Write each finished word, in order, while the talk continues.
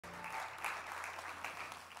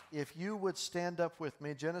If you would stand up with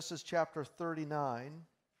me, Genesis chapter 39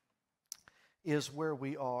 is where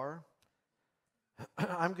we are.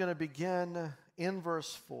 I'm going to begin in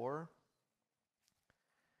verse 4.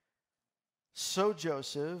 So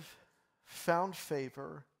Joseph found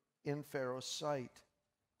favor in Pharaoh's sight.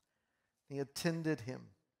 He attended him.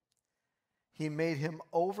 He made him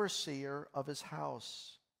overseer of his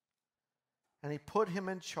house, and he put him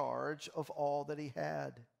in charge of all that he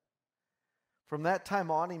had. From that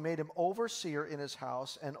time on, he made him overseer in his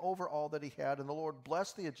house and over all that he had, and the Lord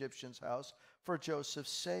blessed the Egyptian's house for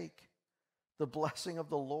Joseph's sake. The blessing of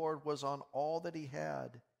the Lord was on all that he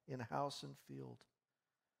had in house and field.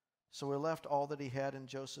 So he left all that he had in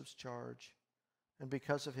Joseph's charge, and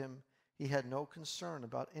because of him, he had no concern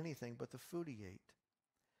about anything but the food he ate.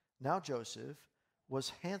 Now Joseph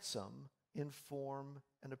was handsome in form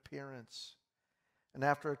and appearance. And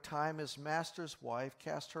after a time, his master's wife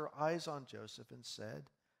cast her eyes on Joseph and said,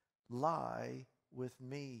 "Lie with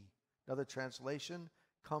me." Another translation,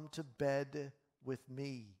 "Come to bed with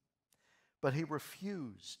me." But he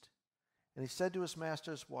refused. And he said to his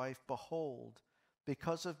master's wife, "Behold,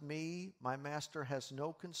 because of me, my master has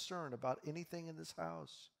no concern about anything in this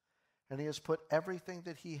house, and he has put everything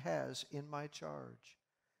that he has in my charge.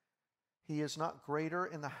 He is not greater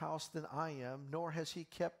in the house than I am, nor has he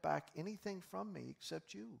kept back anything from me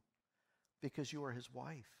except you, because you are his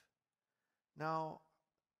wife. Now,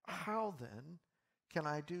 how then can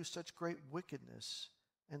I do such great wickedness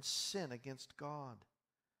and sin against God?"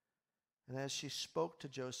 And as she spoke to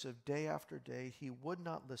Joseph day after day, he would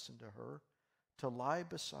not listen to her, to lie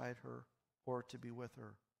beside her, or to be with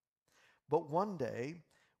her. But one day,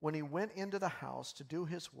 when he went into the house to do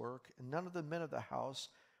his work, and none of the men of the house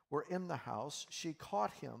were in the house, she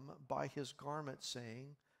caught him by his garment,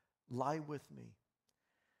 saying, "Lie with me."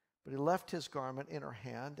 But he left his garment in her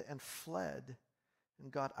hand and fled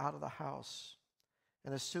and got out of the house.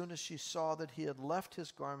 And as soon as she saw that he had left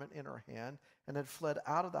his garment in her hand and had fled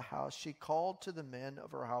out of the house, she called to the men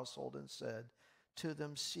of her household and said to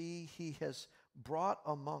them, "See, he has brought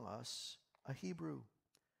among us a Hebrew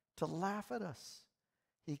to laugh at us.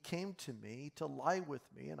 He came to me to lie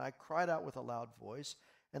with me, and I cried out with a loud voice.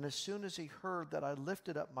 And as soon as he heard that I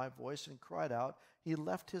lifted up my voice and cried out, he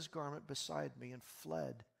left his garment beside me and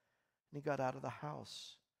fled. And he got out of the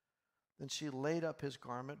house. Then she laid up his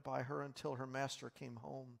garment by her until her master came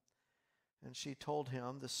home. And she told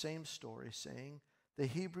him the same story, saying, "The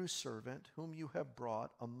Hebrew servant whom you have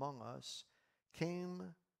brought among us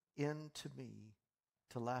came in to me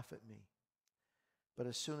to laugh at me. But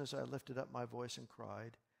as soon as I lifted up my voice and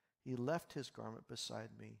cried, he left his garment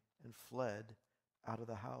beside me and fled out of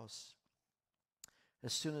the house."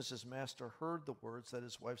 As soon as his master heard the words that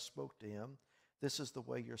his wife spoke to him, "This is the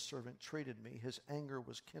way your servant treated me," his anger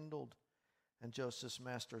was kindled. And Joseph's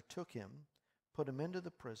master took him, put him into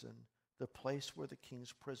the prison, the place where the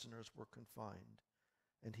king's prisoners were confined,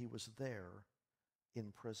 and he was there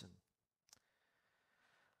in prison.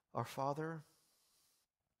 Our Father,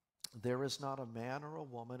 there is not a man or a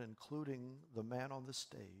woman, including the man on the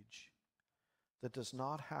stage, that does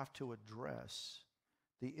not have to address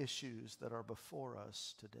the issues that are before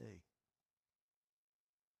us today.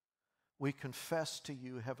 We confess to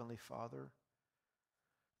you, Heavenly Father,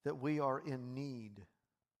 that we are in need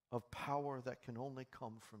of power that can only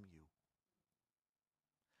come from you.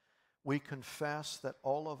 We confess that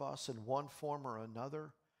all of us in one form or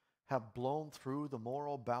another have blown through the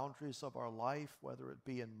moral boundaries of our life, whether it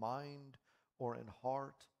be in mind or in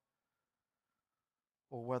heart,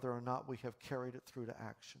 or whether or not we have carried it through to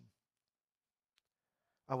action.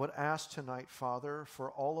 I would ask tonight, Father, for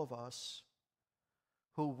all of us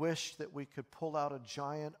who wish that we could pull out a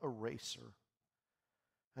giant eraser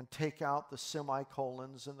and take out the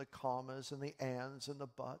semicolons and the commas and the ands and the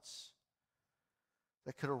buts,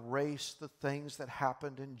 that could erase the things that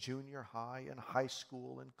happened in junior high and high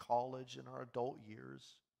school and college and our adult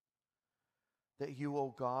years, that you,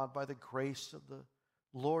 O God, by the grace of the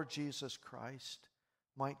Lord Jesus Christ,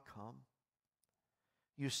 might come.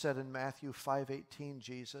 You said in Matthew 5:18,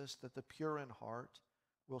 Jesus, that the pure in heart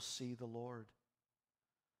will see the Lord.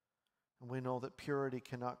 And we know that purity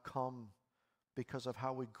cannot come because of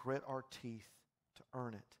how we grit our teeth to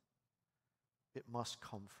earn it. It must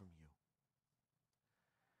come from you.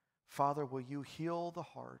 Father, will you heal the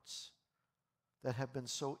hearts that have been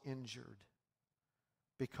so injured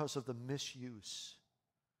because of the misuse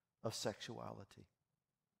of sexuality?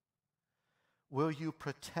 Will you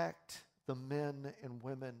protect the men and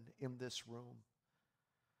women in this room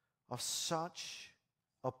of such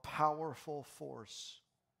a powerful force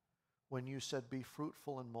when you said, "Be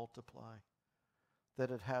fruitful and multiply,"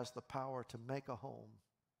 that it has the power to make a home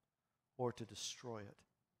or to destroy it.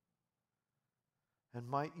 And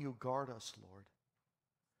might you guard us, Lord,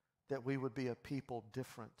 that we would be a people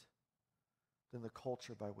different than the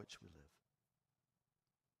culture by which we live.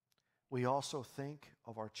 We also think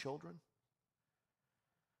of our children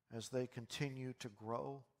as they continue to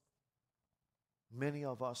grow. Many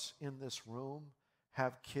of us in this room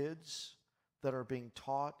have kids that are being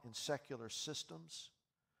taught in secular systems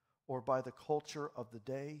or by the culture of the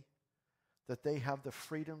day, that they have the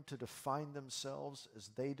freedom to define themselves as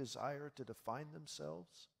they desire to define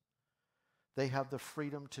themselves. They have the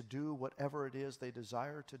freedom to do whatever it is they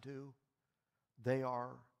desire to do. They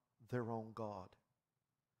are their own God.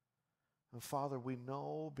 And Father, we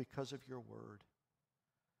know because of your word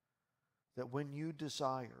that when you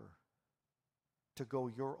desire to go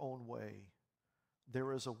your own way,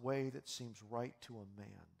 there is a way that seems right to a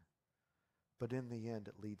man, but in the end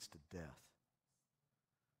it leads to death.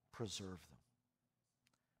 Preserve them.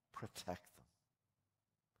 Protect them.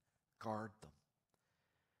 Guard them.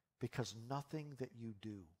 Because nothing that you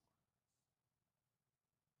do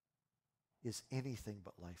is anything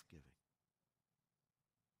but life-giving.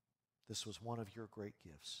 This was one of your great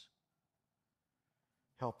gifts.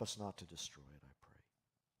 Help us not to destroy it, I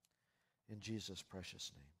pray. In Jesus'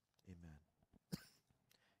 precious name, amen.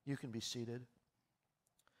 You can be seated.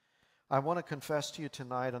 I want to confess to you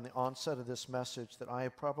tonight on the onset of this message that I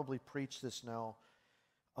have probably preached this now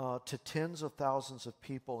to tens of thousands of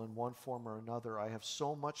people in one form or another. I have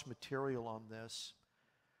so much material on this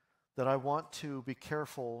that I want to be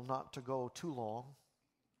careful not to go too long,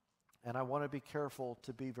 and I want to be careful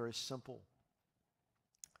to be very simple.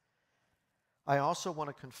 I also want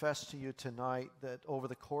to confess to you tonight that over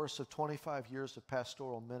the course of 25 years of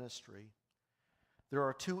pastoral ministry, there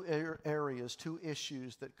are two areas, two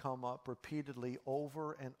issues that come up repeatedly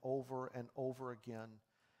over and over and over again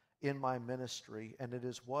in my ministry, and it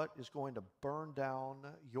is what is going to burn down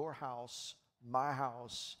your house, my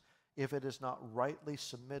house, if it is not rightly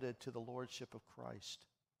submitted to the lordship of Christ.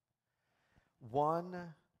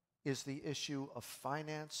 One is the issue of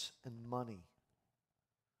finance and money.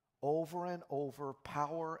 Over and over,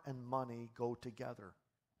 power and money go together.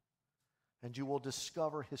 And you will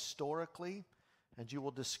discover historically, and you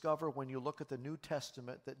will discover when you look at the New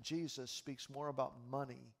Testament, that Jesus speaks more about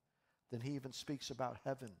money than he even speaks about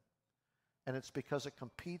heaven. And it's because it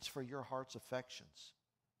competes for your heart's affections.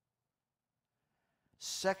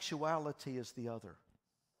 Sexuality is the other.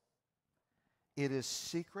 It is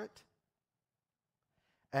secret,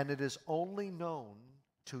 and it is only known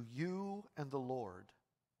to you and the Lord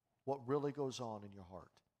what really goes on in your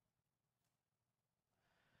heart.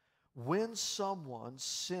 When someone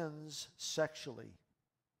sins sexually,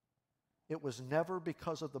 it was never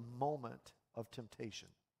because of the moment of temptation.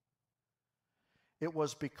 It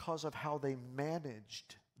was because of how they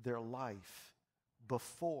managed their life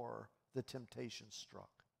before the temptation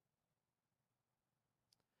struck.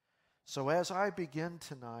 So as I begin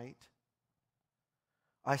tonight,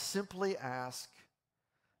 I simply ask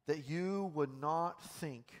that you would not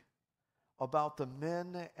think about the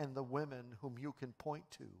men and the women whom you can point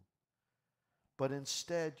to, but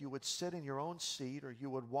instead you would sit in your own seat, or you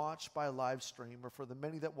would watch by live stream, or for the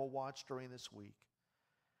many that will watch during this week,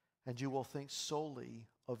 and you will think solely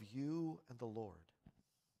of you and the Lord,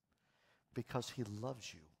 because he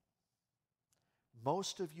loves you.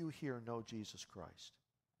 Most of you here know Jesus Christ,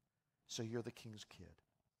 so you're the king's kid.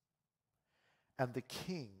 And the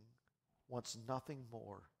king wants nothing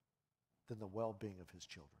more than the well-being of his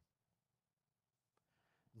children.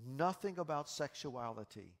 Nothing about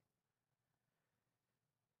sexuality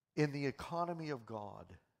in the economy of God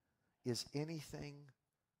is anything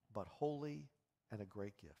but holy and a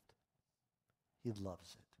great gift. He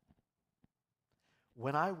loves it.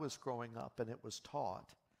 When I was growing up and it was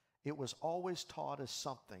taught, it was always taught as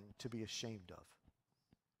something to be ashamed of.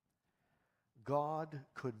 God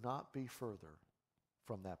could not be further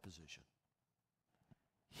from that position.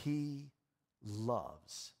 He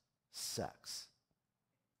loves sex.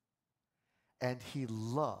 And he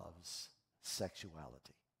loves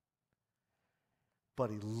sexuality.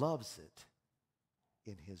 But he loves it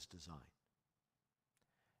in his design.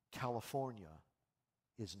 California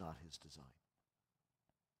is not his design.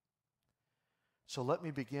 So let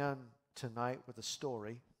me begin tonight with a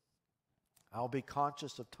story. I'll be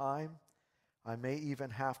conscious of time. I may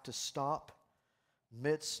even have to stop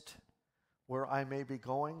midst where I may be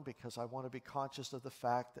going, because I want to be conscious of the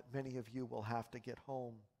fact that many of you will have to get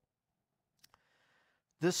home.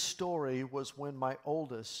 This story was when my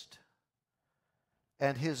oldest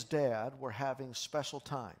and his dad were having special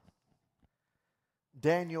time.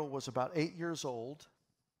 Daniel was about 8 years old,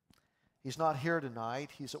 He's not here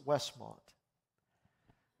tonight. He's at Westmont.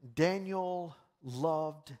 Daniel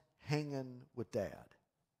loved hanging with Dad.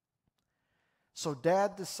 So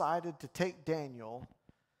Dad decided to take Daniel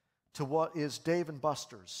to what is Dave &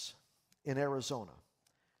 Buster's in Arizona.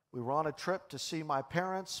 We were on a trip to see my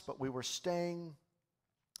parents, but we were staying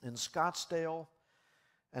in Scottsdale,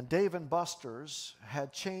 and Dave & Buster's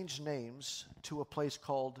had changed names to a place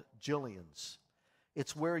called Jillian's.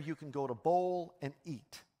 It's where you can go to bowl and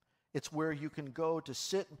eat. It's where you can go to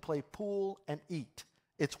sit and play pool and eat.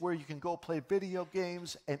 It's where you can go play video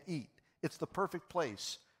games and eat. It's the perfect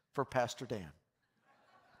place for Pastor Dan.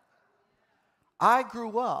 I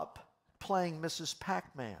grew up playing Mrs.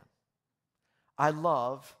 Pac-Man. I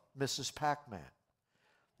love Mrs. Pac-Man.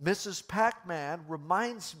 Mrs. Pac-Man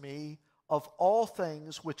reminds me of all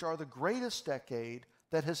things which are the greatest decade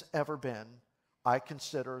that has ever been. I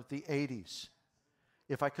consider the 80s.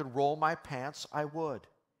 If I could roll my pants, I would.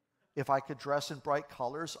 If I could dress in bright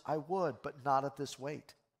colors, I would, but not at this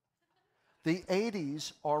weight. The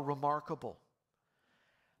 80s are remarkable.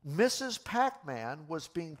 Mrs. Pac-Man was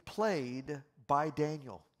being played by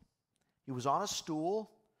Daniel. He was on a stool.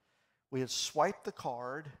 We had swiped the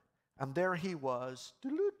card, and there he was,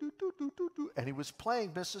 and he was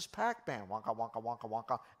playing Mrs. Pac-Man, wonka, wonka, wonka,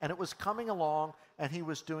 wonka, and it was coming along, and he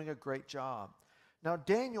was doing a great job. Now,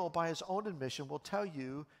 Daniel, by his own admission, will tell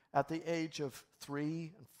you at the age of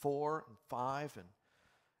 3 and 4 and 5 and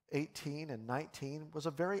 18 and 19 was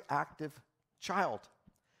a very active child.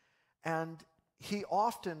 And he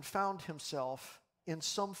often found himself in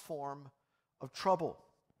some form of trouble.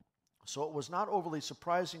 So it was not overly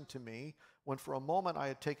surprising to me when for a moment I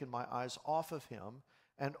had taken my eyes off of him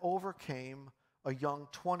and overcame a young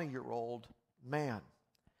 20-year-old man.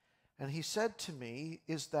 And he said to me,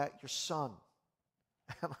 "Is that your son?"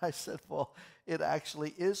 And I said, "Well, it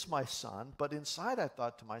actually is my son." But inside I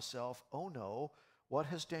thought to myself, "Oh no, what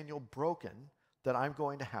has Daniel broken that I'm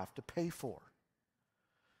going to have to pay for?"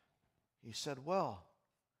 He said, "Well,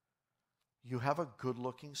 you have a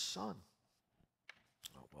good-looking son."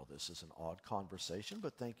 Oh, well, this is an odd conversation,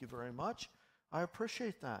 but thank you very much. I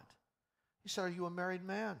appreciate that. He said, "Are you a married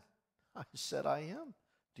man?" I said, "I am.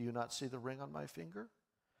 Do you not see the ring on my finger?"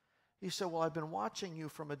 He said, "Well, I've been watching you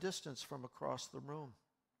from a distance from across the room,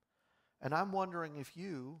 and I'm wondering if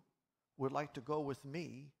you would like to go with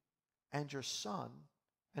me and your son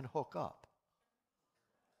and hook up."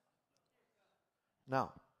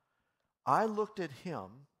 Now, I looked at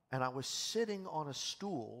him, and I was sitting on a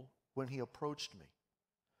stool when he approached me.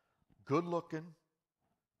 Good-looking,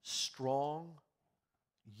 strong,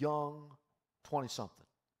 young, 20-something.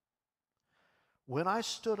 When I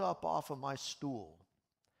stood up off of my stool,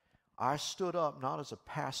 I stood up not as a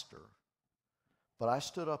pastor, but I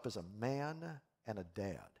stood up as a man and a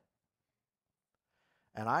dad.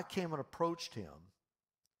 And I came and approached him,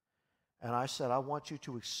 and I said, "I want you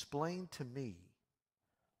to explain to me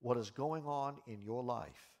what is going on in your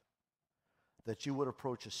life that you would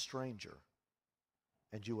approach a stranger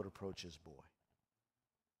and you would approach his boy.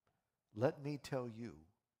 Let me tell you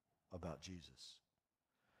about Jesus."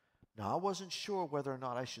 Now, I wasn't sure whether or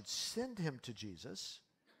not I should send him to Jesus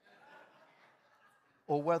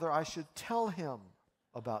or whether I should tell him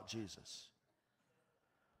about Jesus.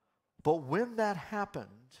 But when that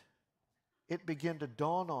happened, it began to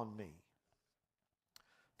dawn on me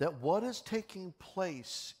that what is taking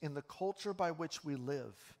place in the culture by which we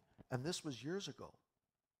live, and this was years ago,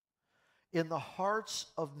 in the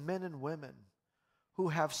hearts of men and women who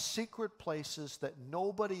have secret places that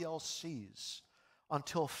nobody else sees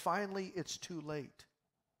until finally it's too late,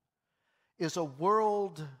 is a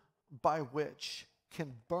world by which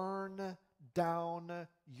can burn down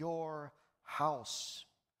your house.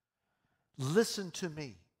 Listen to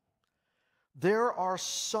me. There are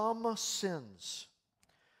some sins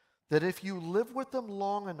that if you live with them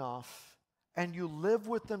long enough and you live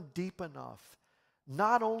with them deep enough,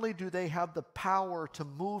 not only do they have the power to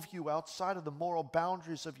move you outside of the moral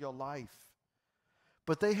boundaries of your life,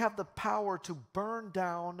 but they have the power to burn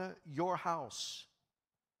down your house.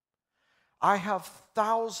 I have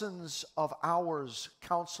thousands of hours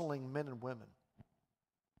counseling men and women.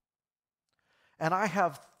 And I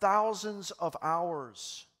have thousands of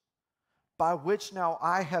hours by which now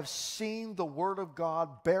I have seen the Word of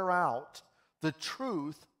God bear out the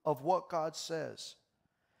truth of what God says.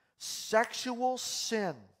 Sexual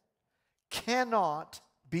sin cannot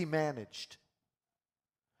be managed.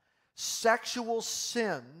 Sexual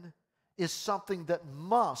sin is something that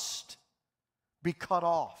must be cut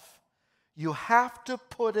off. You have to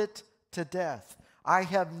put it to death. I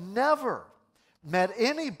have never met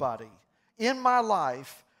anybody in my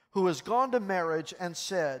life who has gone to marriage and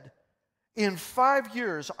said, In 5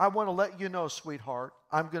 years, I want to let you know, sweetheart,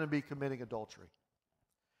 I'm going to be committing adultery.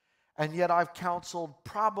 And yet I've counseled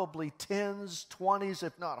probably tens, 20s,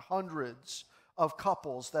 if not hundreds of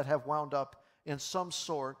couples that have wound up in some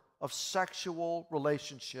sort of sexual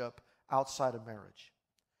relationship outside of marriage.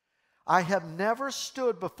 I have never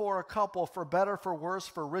stood before a couple, for better, for worse,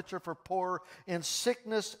 for richer, for poorer, in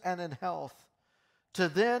sickness and in health, to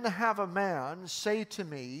then have a man say to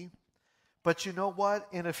me, but you know what?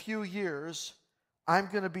 In a few years, I'm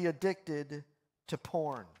going to be addicted to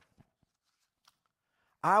porn.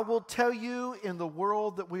 I will tell you, in the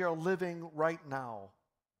world that we are living right now,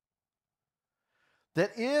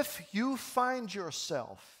 that if you find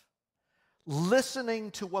yourself listening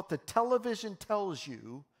to what the television tells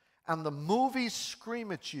you, and the movies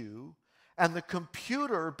scream at you, and the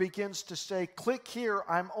computer begins to say, click here,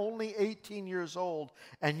 I'm only 18 years old,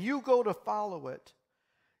 and you go to follow it,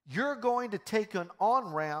 you're going to take an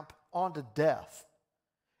on-ramp onto death.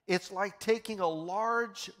 It's like taking a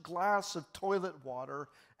large glass of toilet water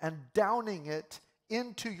and downing it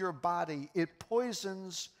into your body. It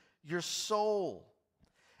poisons your soul.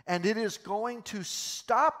 And it is going to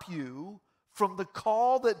stop you from the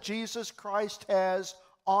call that Jesus Christ has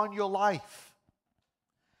on your life.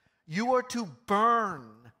 You are to burn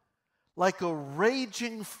like a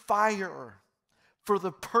raging fire for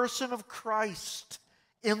the person of Christ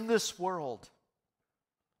in this world.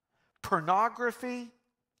 Pornography,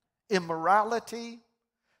 immorality,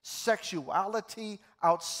 sexuality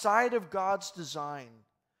outside of God's design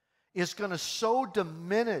is going to so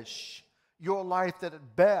diminish your life that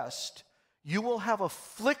at best you will have a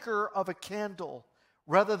flicker of a candle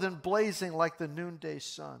rather than blazing like the noonday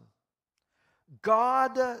sun.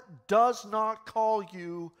 God does not call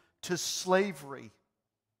you to slavery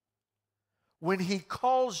when He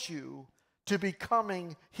calls you to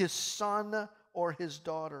becoming His son or His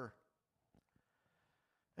daughter.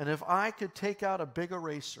 And if I could take out a big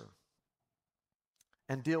eraser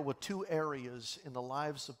and deal with two areas in the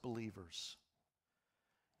lives of believers,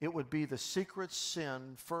 it would be the secret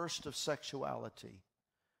sin, first, of sexuality,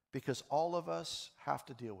 because all of us have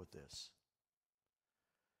to deal with this.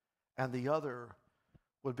 And the other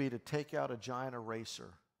would be to take out a giant eraser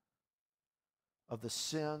of the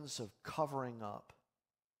sins of covering up.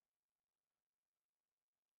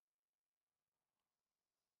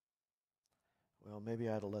 Well, maybe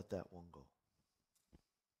I had to let that one go.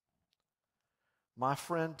 My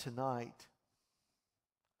friend, tonight,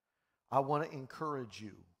 I want to encourage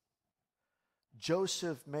you.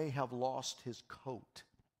 Joseph may have lost his coat,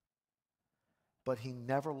 but he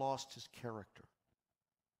never lost his character.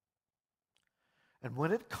 And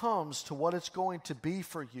when it comes to what it's going to be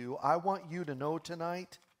for you, I want you to know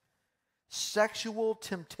tonight, sexual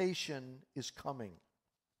temptation is coming.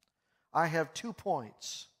 I have 2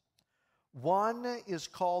 points. One is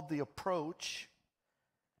called the approach,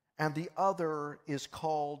 and the other is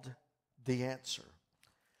called the answer.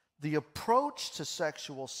 The approach to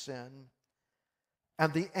sexual sin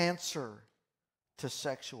and the answer to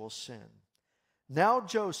sexual sin. Now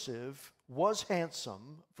Joseph was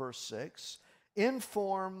handsome, verse 6, in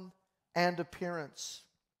form and appearance.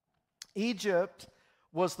 Egypt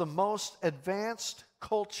was the most advanced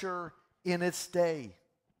culture in its day.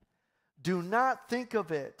 Do not think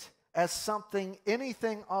of it as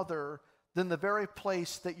anything other than the very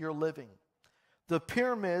place that you're living. The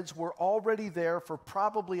pyramids were already there for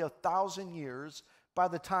probably 1,000 years by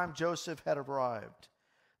the time Joseph had arrived.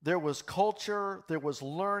 There was culture, there was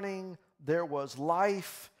learning, there was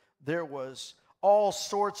life, there was all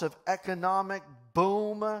sorts of economic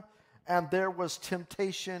boom, and there was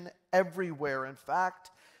temptation everywhere. In fact,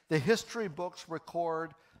 the history books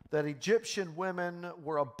record that Egyptian women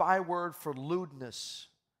were a byword for lewdness.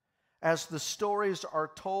 As the stories are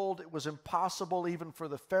told, it was impossible even for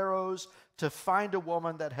the pharaohs to find a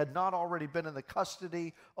woman that had not already been in the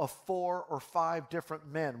custody of 4 or 5 different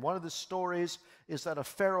men. One of the stories is that a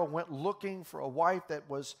pharaoh went looking for a wife that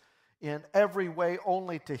was in every way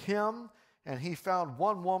only to him, and he found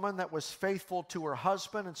one woman that was faithful to her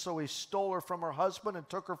husband, and so he stole her from her husband and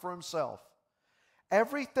took her for himself.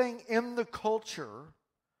 Everything in the culture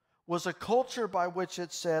was a culture by which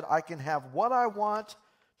it said, I can have what I want,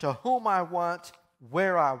 to whom I want,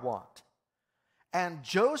 where I want. And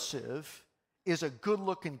Joseph is a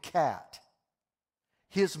good-looking cat.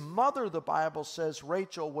 His mother, the Bible says,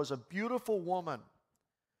 Rachel, was a beautiful woman.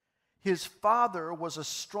 His father was a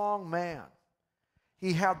strong man.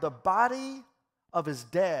 He had the body of his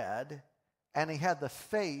dad, and he had the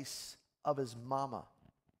face of his mama.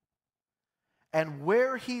 And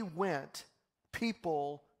where he went,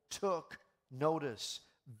 people took notice.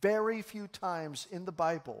 Very few times in the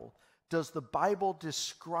Bible does the Bible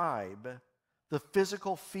describe the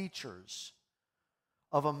physical features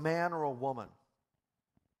of a man or a woman.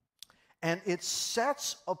 And it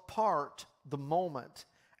sets apart the moment,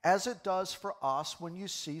 as it does for us when you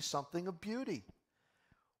see something of beauty.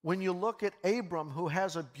 When you look at Abram, who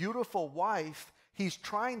has a beautiful wife, he's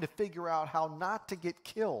trying to figure out how not to get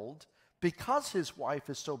killed because his wife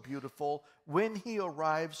is so beautiful when he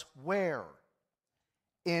arrives where?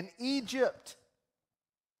 In Egypt.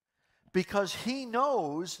 Because he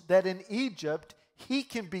knows that in Egypt he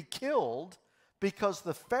can be killed because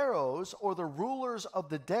the pharaohs or the rulers of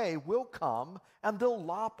the day will come and they'll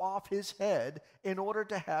lop off his head in order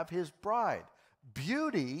to have his bride.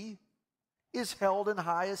 Beauty is held in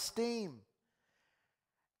high esteem.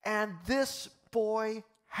 And this boy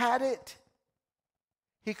had it.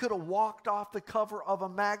 He could have walked off the cover of a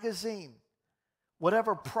magazine.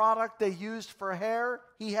 Whatever product they used for hair,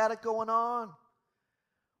 he had it going on.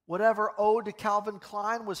 Whatever ode to Calvin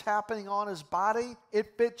Klein was happening on his body,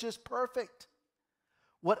 it fit just perfect.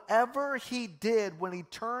 Whatever he did when he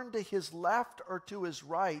turned to his left or to his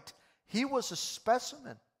right, he was a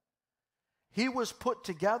specimen. He was put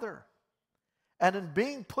together. And in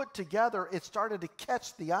being put together, it started to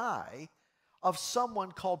catch the eye of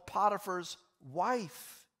someone called Potiphar's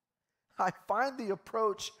wife. I find the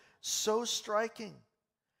approach so striking.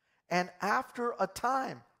 And after a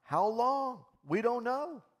time, how long? We don't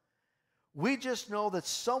know. We just know that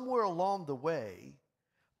somewhere along the way,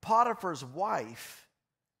 Potiphar's wife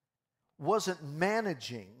wasn't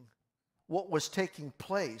managing what was taking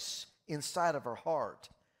place inside of her heart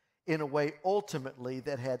in a way ultimately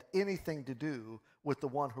that had anything to do with the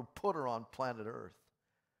one who put her on planet Earth.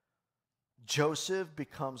 Joseph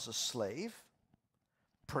becomes a slave.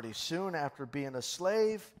 Pretty soon after being a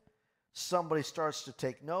slave, somebody starts to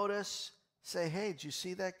take notice, say, hey, did you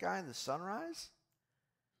see that guy in the sunrise?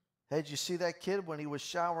 Hey, did you see that kid when he was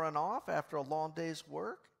showering off after a long day's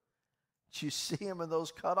work? Did you see him in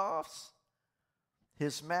those cutoffs?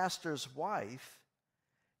 His master's wife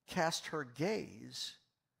cast her gaze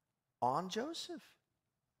on Joseph.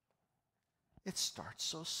 It starts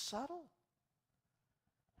so subtle.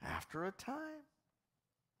 After a time,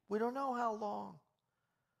 we don't know how long,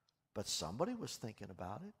 but somebody was thinking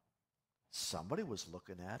about it. Somebody was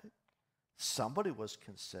looking at it. Somebody was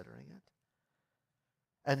considering it.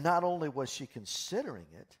 And not only was she considering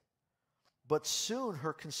it, but soon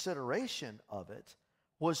her consideration of it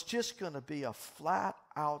was just going to be a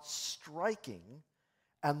flat-out striking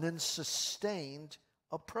and then sustained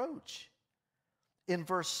approach. In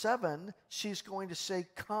verse 7, she's going to say,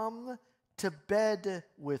 come to bed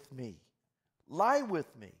with me. Lie with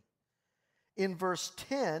me. In verse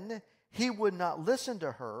 10, he would not listen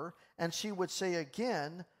to her, and she would say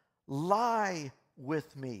again, lie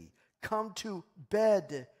with me. Come to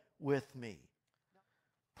bed with me.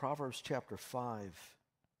 Proverbs chapter 5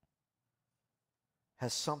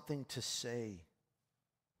 has something to say.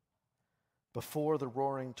 Before the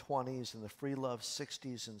roaring 20s and the free love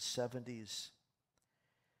 60s and 70s.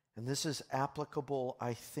 And this is applicable,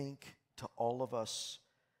 I think, to all of us,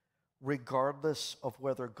 regardless of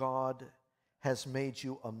whether God has made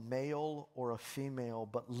you a male or a female.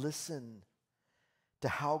 But listen to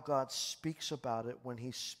how God speaks about it when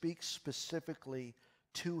he speaks specifically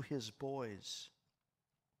to his boys.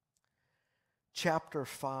 Chapter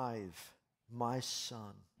 5, my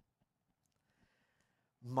son,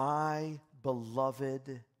 my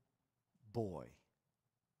beloved boy,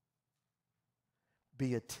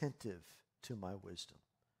 be attentive to my wisdom.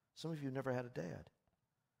 Some of you never had a dad.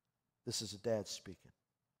 This is a dad speaking.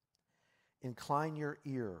 Incline your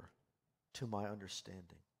ear to my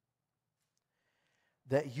understanding,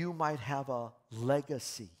 that you might have a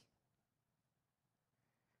legacy,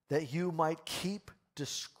 that you might keep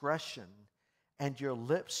discretion, and your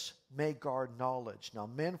lips may guard knowledge. Now,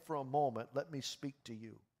 men, for a moment, let me speak to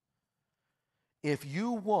you. If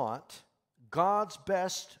you want God's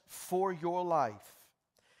best for your life,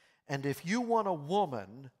 and if you want a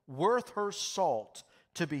woman worth her salt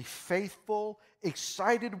to be faithful,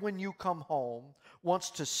 excited when you come home, wants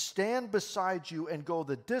to stand beside you and go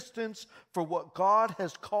the distance for what God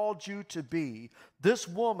has called you to be, this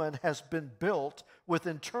woman has been built with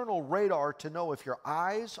internal radar to know if your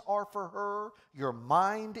eyes are for her, your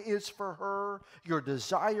mind is for her, your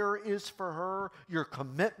desire is for her, your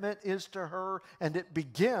commitment is to her, and it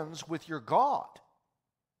begins with your God.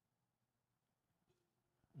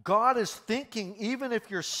 God is thinking, even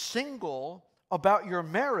if you're single, about your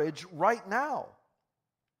marriage right now.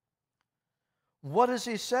 What does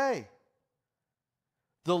he say?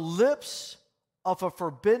 The lips of a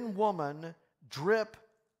forbidden woman drip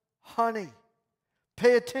honey.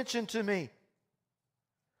 Pay attention to me.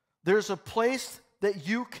 There's a place that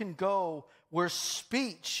you can go where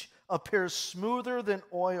speech appears smoother than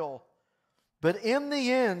oil. But in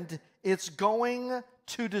the end, it's going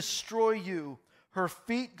to destroy you. Her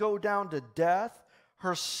feet go down to death.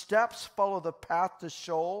 Her steps follow the path to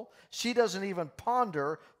Sheol. She doesn't even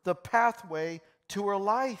ponder the pathway to her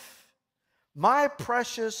life. My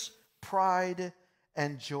precious pride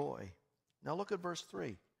and joy. Now look at verse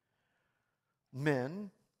 3.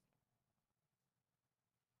 Men,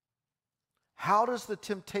 how does the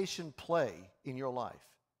temptation play in your life?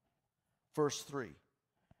 Verse 3.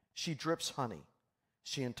 She drips honey.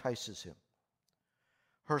 She entices him.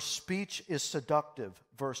 Her speech is seductive.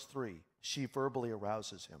 Verse 3. She verbally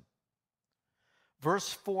arouses him.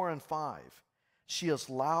 Verse 4 and 5. She is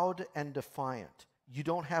loud and defiant. You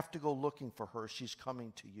don't have to go looking for her. She's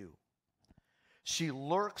coming to you. She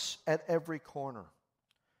lurks at every corner.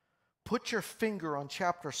 Put your finger on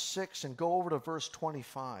chapter 6 and go over to verse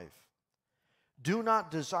 25. Do not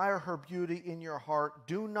desire her beauty in your heart.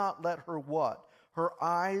 Do not let her what? Her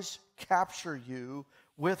eyes capture you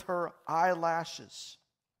with her eyelashes.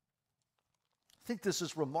 I think this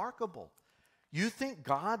is remarkable. You think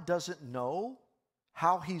God doesn't know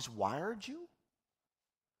how he's wired you?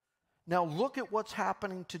 Now look at what's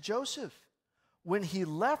happening to Joseph. When he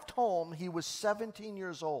left home, he was 17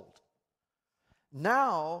 years old.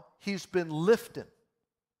 Now he's been lifting.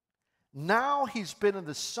 Now he's been in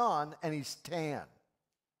the sun and he's tan.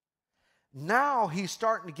 Now he's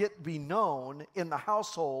starting to be known in the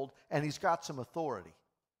household and he's got some authority.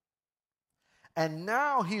 And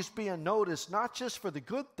now he's being noticed not just for the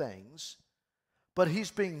good things, but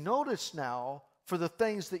he's being noticed now for the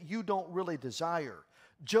things that you don't really desire.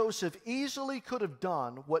 Joseph easily could have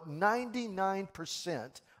done what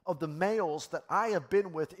 99% of the males that I have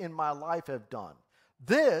been with in my life have done.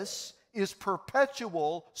 This is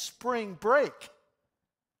perpetual spring break.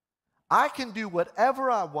 I can do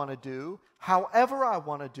whatever I want to do, however I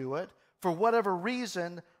want to do it, for whatever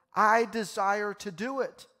reason I desire to do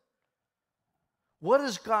it. What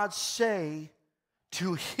does God say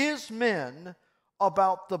to his men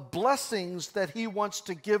about the blessings that he wants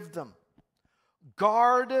to give them?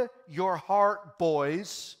 Guard your heart,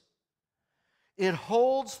 boys. It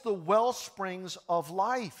holds the well springs of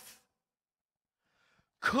life.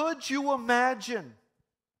 Could you imagine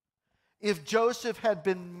if Joseph had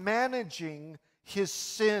been managing his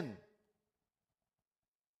sin?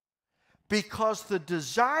 Because the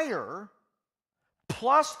desire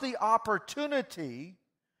plus the opportunity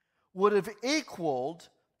would have equaled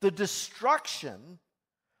the destruction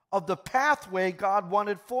of the pathway God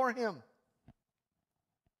wanted for him.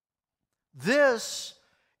 This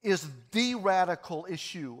is the radical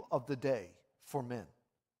issue of the day for men.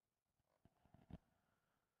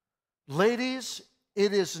 Ladies,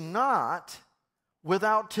 it is not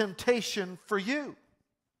without temptation for you.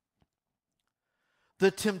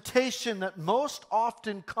 The temptation that most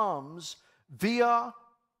often comes via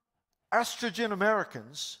estrogen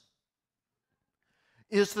Americans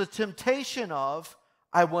is the temptation of,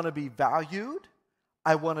 I want to be valued,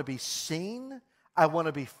 I want to be seen, I want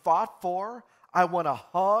to be fought for, I want a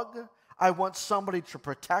hug, I want somebody to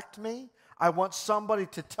protect me, I want somebody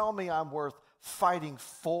to tell me I'm worth fighting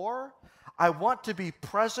for, I want to be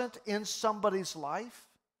present in somebody's life.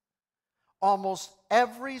 Almost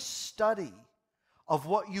every study of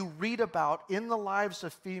what you read about in the lives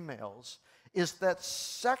of females is that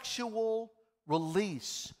sexual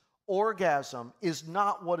release, orgasm, is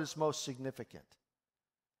not what is most significant.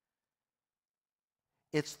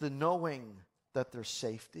 It's the knowing that there's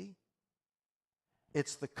safety.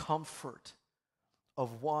 It's the comfort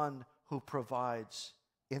of one who provides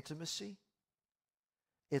intimacy.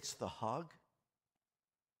 It's the hug.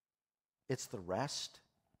 It's the rest.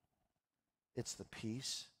 It's the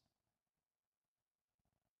peace.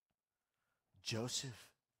 Joseph,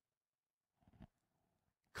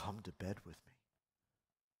 come to bed with me.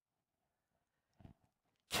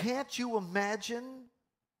 Can't you imagine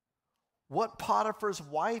what Potiphar's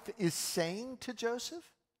wife is saying to Joseph?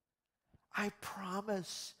 I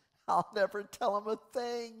promise I'll never tell him a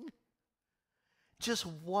thing. Just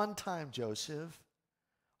one time, Joseph.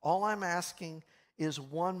 All I'm asking is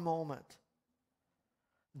one moment.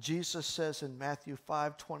 Jesus says in Matthew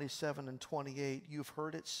 5:27 and 28, you've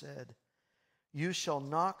heard it said, you shall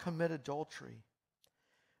not commit adultery.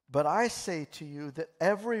 But I say to you that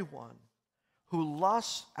everyone who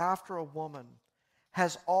lusts after a woman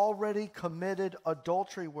has already committed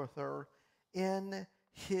adultery with her in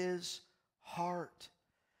his heart.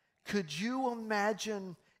 Could you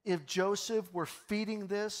imagine if Joseph were feeding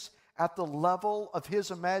this at the level of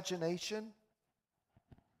his imagination?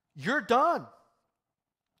 You're done.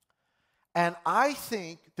 And I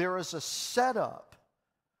think there is a setup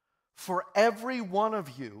for every one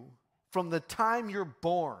of you from the time you're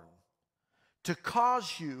born to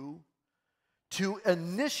cause you to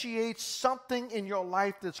initiate something in your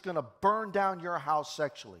life that's going to burn down your house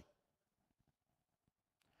sexually.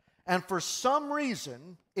 And for some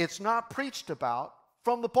reason, it's not preached about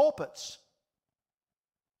from the pulpits.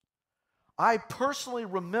 I personally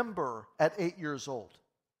remember at 8 years old,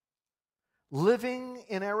 living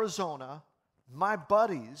in Arizona, my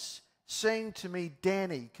buddies saying to me,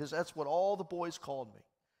 Danny, because that's what all the boys called me,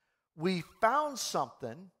 we found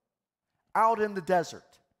something out in the desert.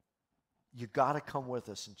 You got to come with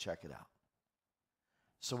us and check it out.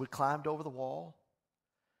 So we climbed over the wall.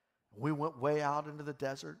 We went way out into the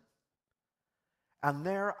desert. And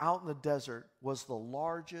there out in the desert was the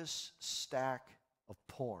largest stack of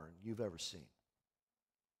porn you've ever seen.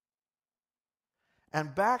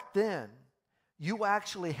 And back then, you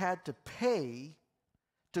actually had to pay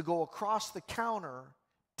to go across the counter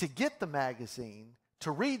to get the magazine,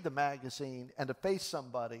 to read the magazine, and to face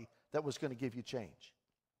somebody that was going to give you change.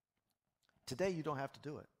 Today, you don't have to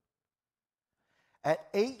do it. At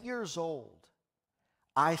 8 years old,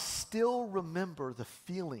 I still remember the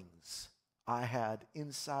feelings I had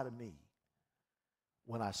inside of me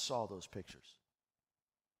when I saw those pictures.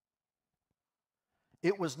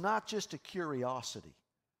 It was not just a curiosity.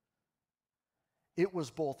 It was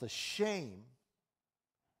both a shame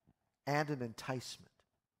and an enticement.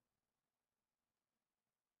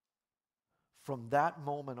 From that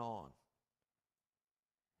moment on,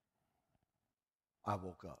 I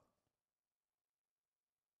woke up.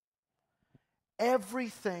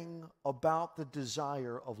 Everything about the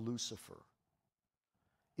desire of Lucifer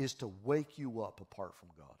is to wake you up apart from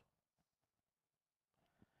God.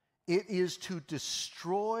 It is to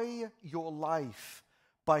destroy your life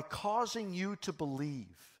by causing you to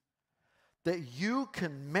believe that you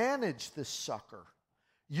can manage this sucker.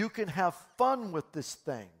 You can have fun with this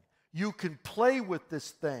thing. You can play with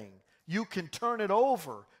this thing. You can turn it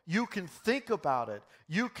over. You can think about it.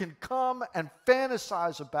 You can come and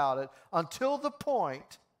fantasize about it until the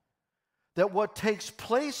point that what takes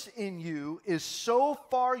place in you is so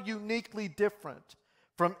far uniquely different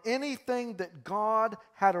from anything that God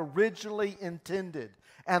had originally intended.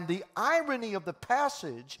 And the irony of the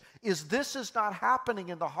passage is this is not happening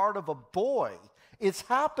in the heart of a boy. It's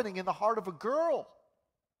happening in the heart of a girl.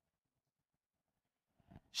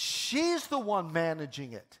 She's the one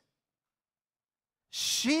managing it.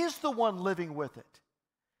 She's the one living with it.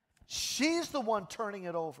 She's the one turning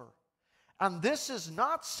it over. And this is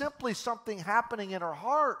not simply something happening in her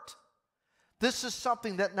heart. This is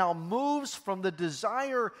something that now moves from the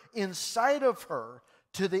desire inside of her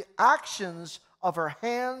to the actions of her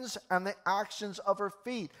hands and the actions of her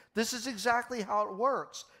feet. This is exactly how it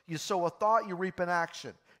works. You sow a thought, you reap an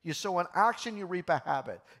action. You sow an action, you reap a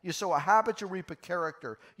habit. You sow a habit, you reap a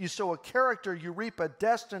character. You sow a character, you reap a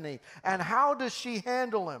destiny. And how does she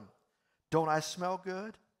handle him? Don't I smell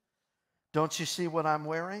good? Don't you see what I'm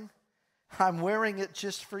wearing? I'm wearing it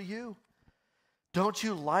just for you. Don't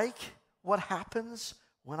you like what happens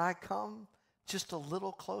when I come just a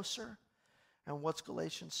little closer? And what's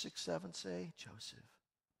Galatians 6:7 say? Joseph,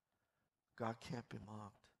 God can't be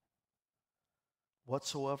mocked.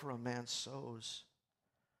 Whatsoever a man sows,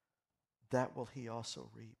 that will he also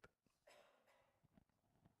reap.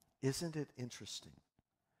 Isn't it interesting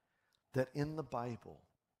that in the Bible,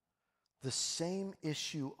 the same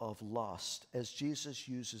issue of lust, as Jesus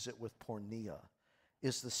uses it with porneia,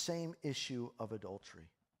 is the same issue of adultery?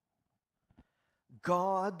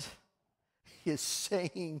 God is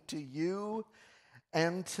saying to you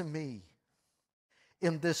and to me,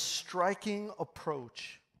 in this striking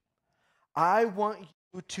approach, I want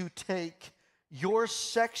you to take your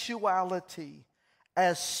sexuality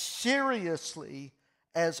as seriously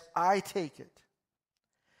as I take it.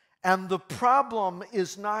 And the problem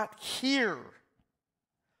is not here.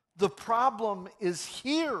 The problem is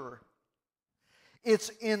here. It's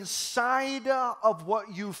inside of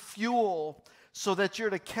what you fuel, so that you're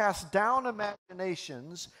to cast down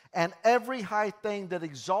imaginations and every high thing that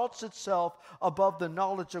exalts itself above the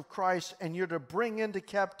knowledge of Christ, and you're to bring into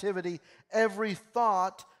captivity every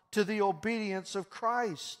thought to the obedience of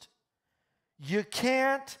Christ. You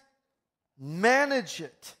can't manage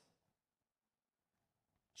it.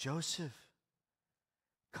 Joseph,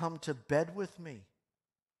 come to bed with me.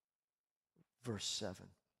 Verse 7.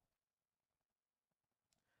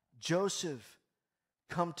 Joseph,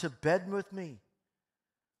 come to bed with me.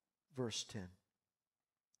 Verse 10.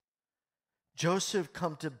 Joseph,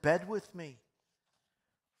 come to bed with me.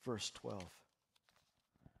 Verse 12.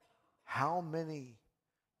 How many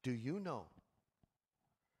do you know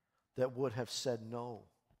that would have said no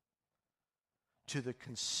to the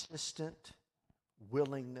consistent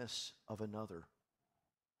willingness of another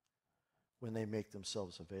when they make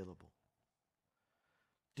themselves available?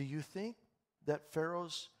 Do you think that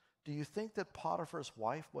Potiphar's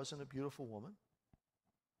wife wasn't a beautiful woman?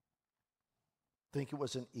 Think it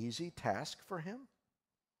was an easy task for him?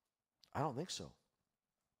 I don't think so.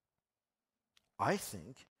 I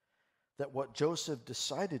think that what Joseph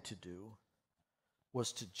decided to do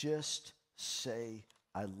was to just say,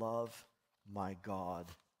 I love my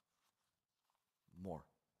God more.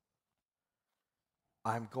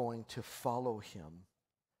 I'm going to follow him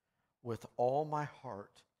with all my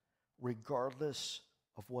heart, regardless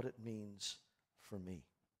of what it means for me.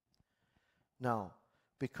 Now,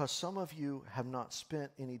 because some of you have not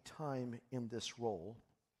spent any time in this role,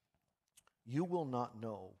 you will not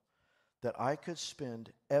know that I could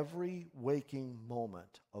spend every waking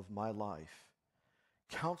moment of my life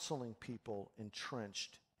counseling people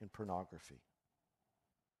entrenched in pornography.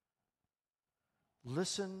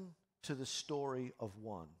 Listen to the story of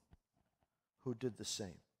one who did the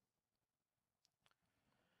same.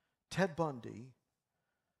 Ted Bundy,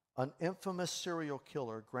 an infamous serial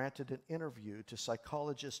killer, granted an interview to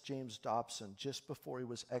psychologist James Dobson just before he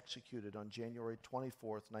was executed on January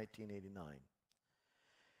 24th, 1989.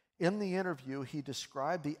 In the interview, he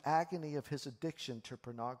described the agony of his addiction to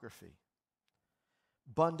pornography.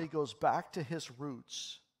 Bundy goes back to his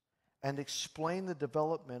roots and explained the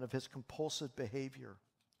development of his compulsive behavior.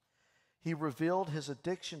 He revealed his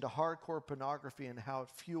addiction to hardcore pornography and how it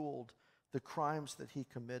fueled the crimes that he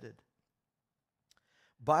committed.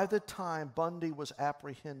 By the time Bundy was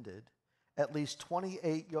apprehended, at least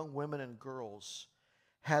 28 young women and girls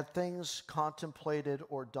had things contemplated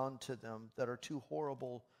or done to them that are too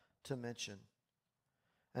horrible to mention.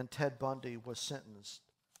 And Ted Bundy was sentenced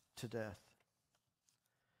to death.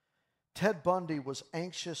 Ted Bundy was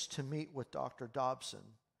anxious to meet with Dr. Dobson,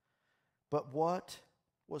 but what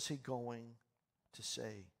was he going to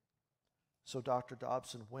say? So Dr.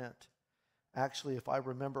 Dobson went, actually, if I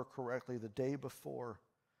remember correctly, the day before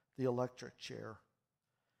the electric chair.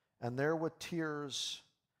 And there, with tears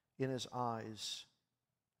in his eyes,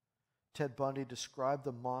 Ted Bundy described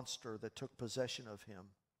the monster that took possession of him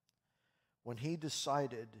when he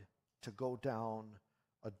decided to go down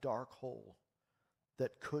a dark hole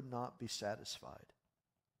that could not be satisfied.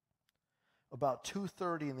 About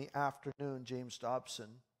 2:30 in the afternoon, James Dobson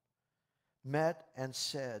met and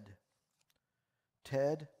said,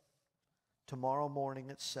 Ted, tomorrow morning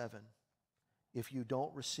at 7, if you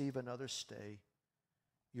don't receive another stay,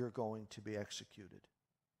 you're going to be executed.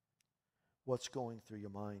 What's going through your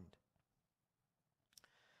mind?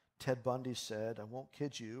 Ted Bundy said, I won't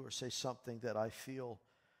kid you or say something that I feel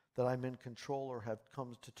that I'm in control or have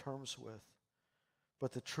come to terms with.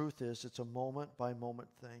 But the truth is, it's a moment-by-moment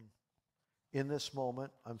thing. In this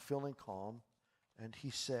moment, I'm feeling calm, and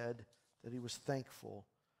he said that he was thankful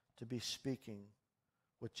to be speaking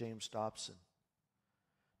with James Dobson.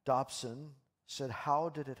 Dobson said, how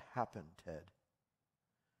did it happen, Ted?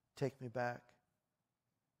 Take me back.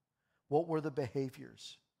 What were the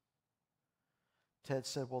behaviors? Ted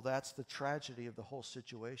said, well, that's the tragedy of the whole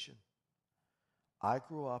situation. I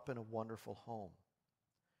grew up in a wonderful home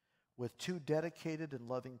with 2 dedicated and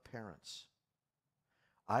loving parents.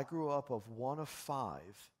 I grew up of one of 5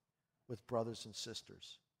 with brothers and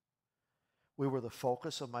sisters. We were the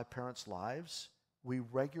focus of my parents' lives. We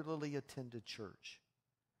regularly attended church.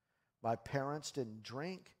 My parents didn't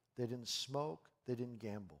drink, they didn't smoke, they didn't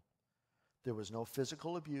gamble. There was no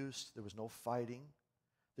physical abuse, there was no fighting,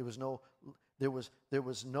 there was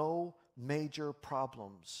no major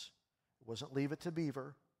problems. It wasn't Leave It to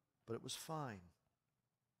Beaver, but it was fine.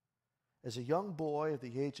 As a young boy of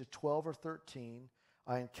the age of 12 or 13,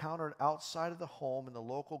 I encountered outside of the home in the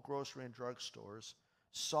local grocery and drug stores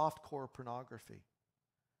softcore pornography.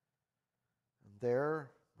 And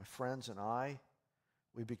there, my friends and I,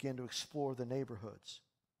 we began to explore the neighborhoods.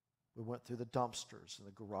 We went through the dumpsters and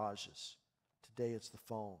the garages. Today it's the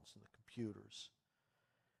phones and the computers.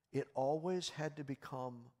 It always had to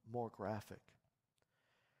become more graphic.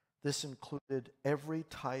 This included every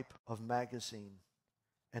type of magazine,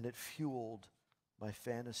 and it fueled my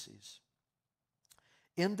fantasies.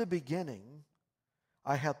 In the beginning,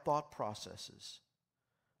 I had thought processes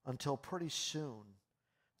until pretty soon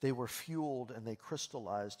they were fueled and they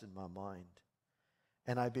crystallized in my mind.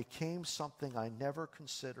 And I became something I never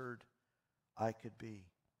considered I could be.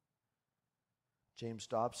 James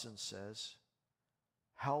Dobson says,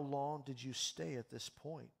 how long did you stay at this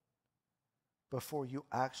point before you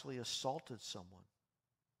actually assaulted someone?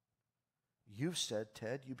 you've said,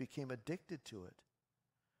 Ted, you became addicted to it.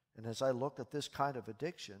 And as I look at this kind of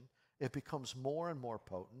addiction, it becomes more and more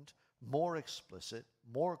potent, more explicit,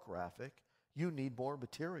 more graphic. You need more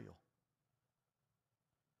material.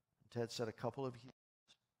 Ted said, a couple of years,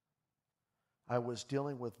 I was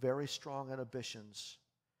dealing with very strong inhibitions.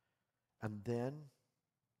 And then,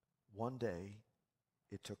 one day,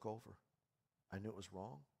 it took over. I knew it was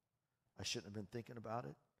wrong. I shouldn't have been thinking about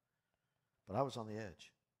it. But I was on the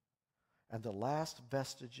edge. And the last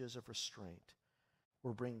vestiges of restraint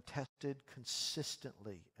were being tested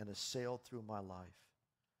consistently and assailed through my life.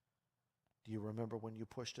 Do you remember when you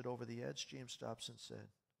pushed it over the edge? James Dobson said.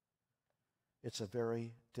 It's a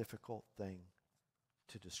very difficult thing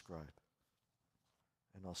to describe.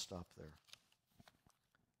 And I'll stop there.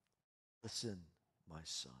 Listen, my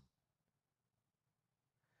son.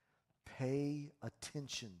 Pay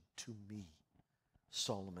attention to me,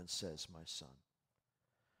 Solomon says, my son.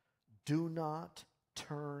 Do not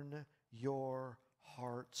turn your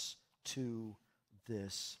hearts to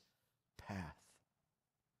this path.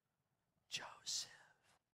 Joseph,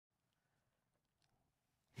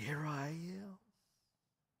 here I am.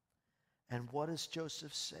 And what does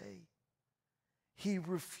Joseph say? He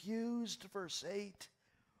refused, verse 8.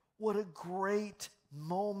 What a great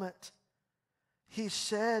moment. He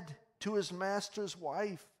said to his master's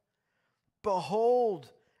wife, behold,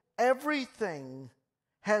 everything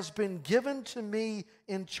has been given to me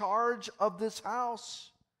in charge of this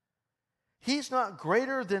house. He's not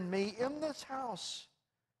greater than me in this house,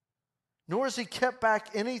 nor has he kept back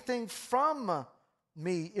anything from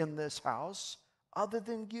me in this house other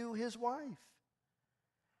than you, his wife.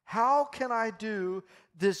 How can I do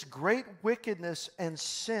this great wickedness and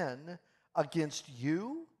sin against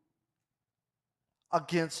you,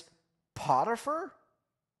 against Potiphar,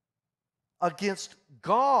 against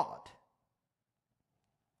God?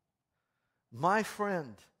 My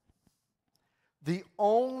friend, the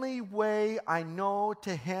only way I know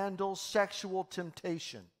to handle sexual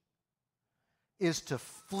temptation is to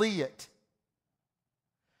flee it.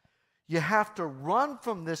 You have to run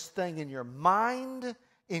from this thing in your mind,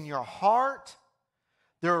 in your heart.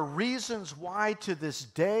 There are reasons why to this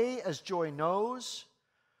day, as Joy knows,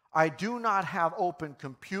 I do not have open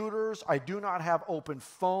computers. I do not have open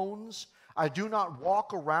phones. I do not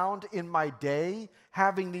walk around in my day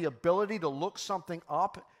having the ability to look something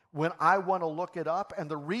up when I want to look it up. And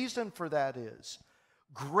the reason for that is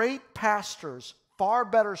great pastors, far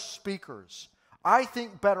better speakers, I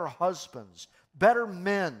think better husbands, better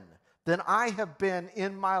men than I have been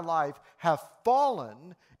in my life have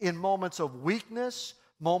fallen in moments of weakness,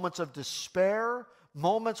 moments of despair,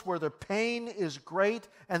 moments where the pain is great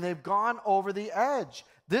and they've gone over the edge.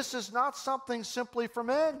 This is not something simply for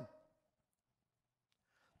men.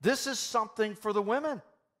 This is something for the women.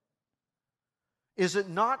 Is it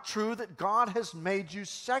not true that God has made you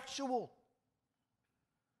sexual?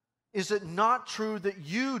 Is it not true that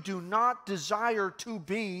you do not desire to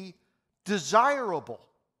be desirable,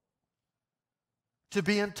 to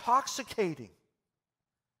be intoxicating,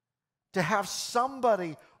 to have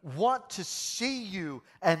somebody want to see you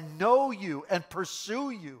and know you and pursue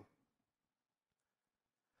you?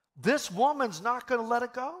 This woman's not going to let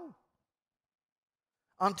it go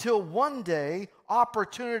until one day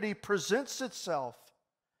opportunity presents itself.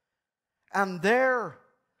 And there,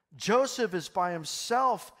 Joseph is by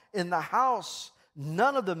himself in the house.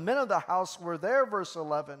 None of the men of the house were there, verse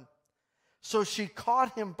 11. So she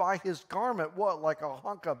caught him by his garment. What, like a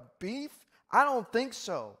hunk of beef? I don't think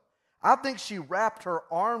so. I think she wrapped her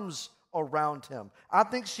arms around him. I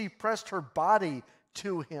think she pressed her body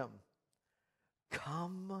to him.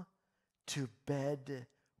 Come to bed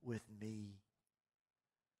with me.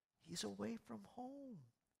 He's away from home.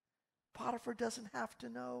 Potiphar doesn't have to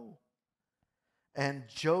know. And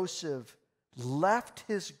Joseph left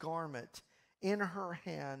his garment in her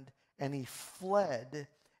hand, and he fled,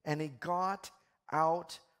 and he got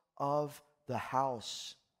out of the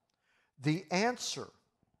house. The answer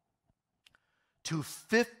to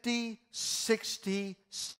 50, 60,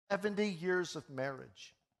 70 years of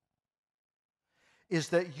marriage is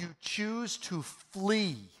that you choose to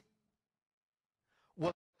flee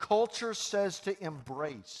what culture says to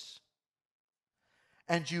embrace,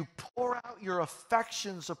 and you pour out your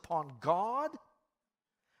affections upon God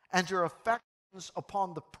and your affections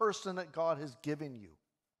upon the person that God has given you.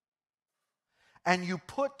 And you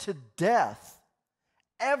put to death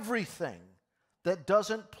everything that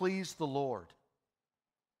doesn't please the Lord.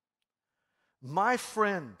 My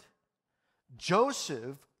friend,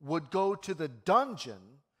 Joseph would go to the dungeon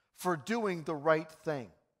for doing the right thing.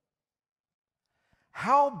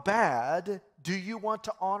 How bad do you want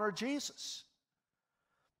to honor Jesus?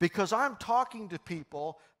 Because I'm talking to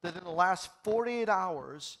people that in the last 48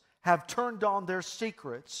 hours have turned on their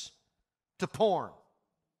secrets to porn.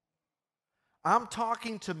 I'm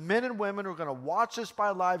talking to men and women who are going to watch this by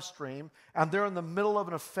live stream and they're in the middle of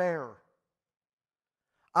an affair.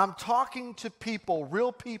 I'm talking to people,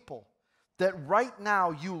 real people, that right now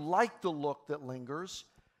you like the look that lingers.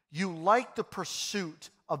 You like the pursuit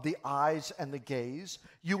of the eyes and the gaze.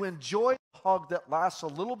 You enjoy the hug that lasts a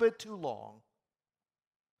little bit too long.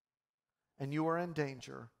 And you are in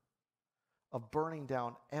danger of burning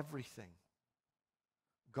down everything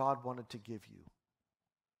God wanted to give you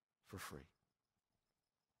for free.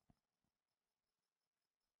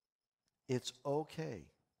 It's okay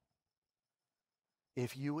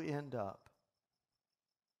if you end up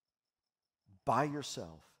by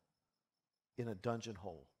yourself in a dungeon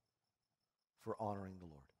hole for honoring the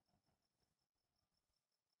Lord.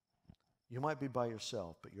 You might be by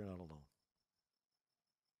yourself, but you're not alone.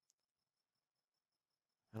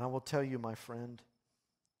 And I will tell you, my friend,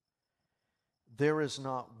 there is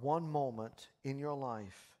not one moment in your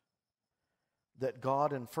life that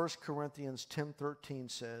God in 1 Corinthians 10:13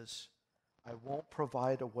 says, I won't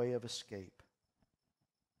provide a way of escape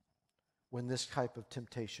when this type of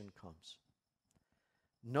temptation comes.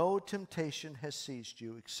 No temptation has seized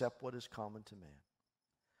you except what is common to man.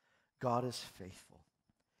 God is faithful.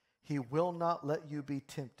 He will not let you be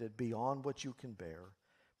tempted beyond what you can bear,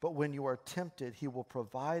 but when you are tempted, He will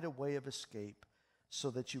provide a way of escape so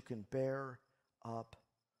that you can bear up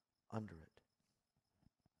under it.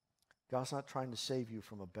 God's not trying to save you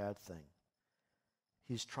from a bad thing.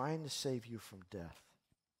 He's trying to save you from death.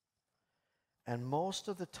 And most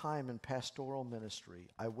of the time in pastoral ministry,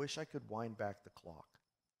 I wish I could wind back the clock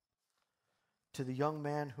to the young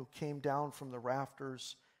man who came down from the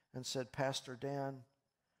rafters and said, Pastor Dan,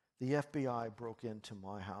 the FBI broke into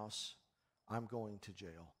my house. I'm going to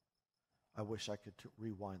jail. I wish I could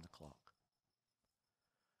rewind the clock.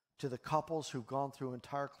 To the couples who've gone through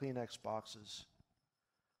entire Kleenex boxes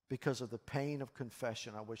because of the pain of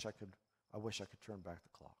confession, I wish I could turn back the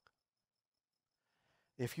clock.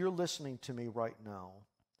 If you're listening to me right now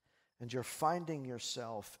and you're finding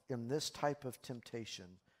yourself in this type of temptation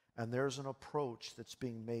and there's an approach that's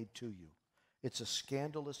being made to you, it's a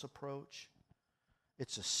scandalous approach,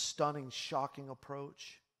 it's a stunning, shocking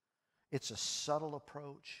approach, it's a subtle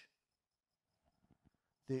approach,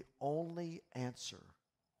 the only answer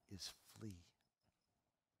is flee.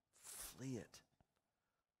 Flee it.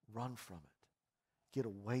 Run from it. Get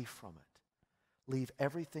away from it. Leave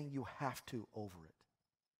everything you have to over it.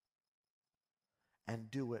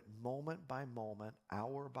 And do it moment by moment,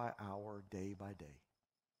 hour by hour, day by day.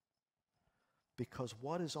 Because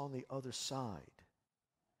what is on the other side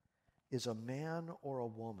is a man or a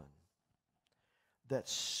woman that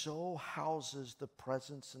so houses the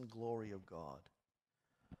presence and glory of God,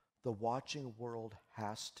 the watching world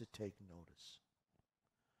has to take notice.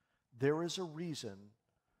 There is a reason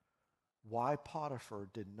why Potiphar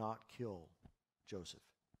did not kill Joseph.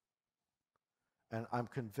 And I'm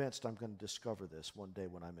convinced I'm going to discover this one day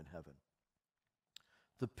when I'm in heaven.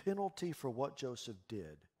 The penalty for what Joseph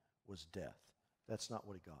did was death. That's not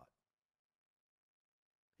what he got.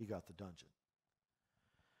 He got the dungeon.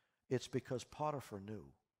 It's because Potiphar knew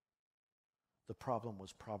the problem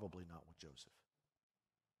was probably not with Joseph.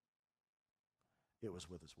 It was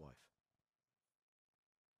with his wife.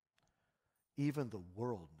 Even the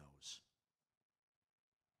world knows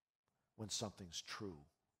when something's true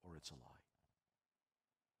or it's a lie.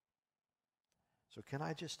 So can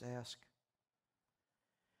I just ask?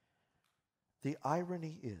 The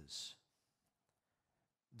irony is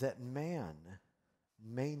that man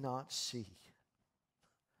may not see,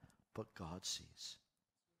 but God sees.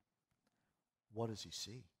 What does He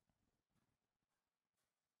see?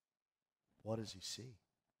 What does He see?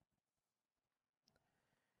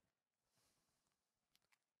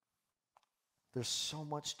 There's so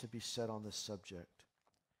much to be said on this subject,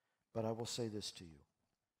 but I will say this to you.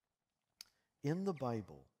 In the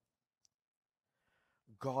Bible,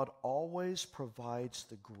 God always provides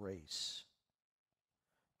the grace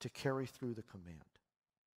to carry through the command.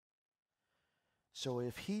 So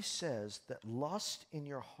if He says that lust in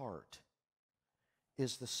your heart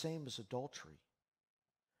is the same as adultery,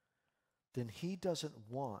 then He doesn't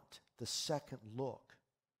want the second look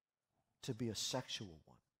to be a sexual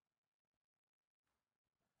one.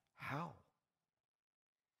 How?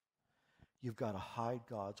 You've got to hide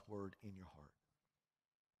God's word in your heart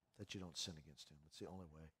that you don't sin against Him. It's the only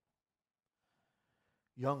way.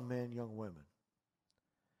 Young men, young women,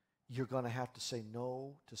 you're going to have to say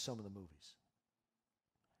no to some of the movies.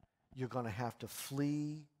 You're going to have to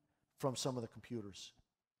flee from some of the computers.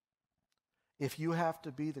 If you have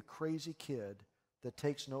to be the crazy kid that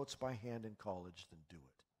takes notes by hand in college, then do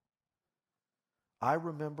it. I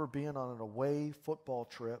remember being on an away football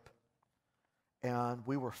trip, and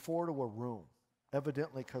we were 4 to a room,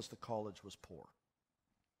 evidently because the college was poor.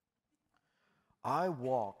 I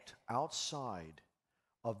walked outside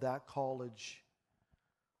of that college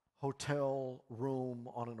hotel room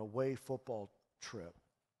on an away football trip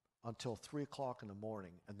until 3 o'clock in the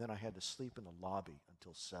morning, and then I had to sleep in the lobby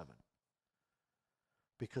until 7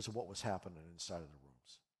 because of what was happening inside of the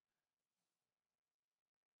rooms.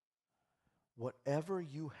 Whatever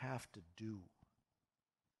you have to do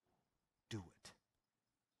it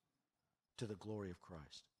to the glory of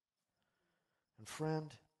Christ. And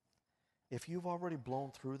friend, if you've already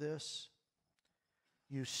blown through this,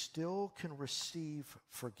 you still can receive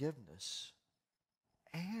forgiveness,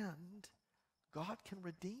 and God can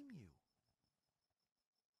redeem you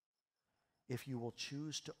if you will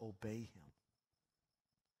choose to obey Him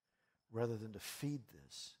rather than to feed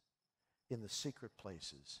this in the secret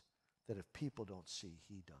places that if people don't see,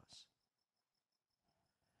 He does.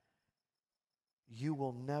 You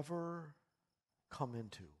will never come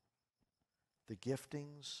into the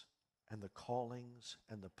giftings and the callings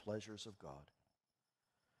and the pleasures of God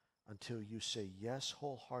until you say yes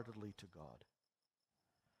wholeheartedly to God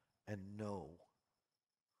and no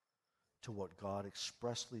to what God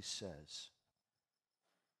expressly says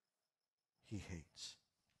He hates.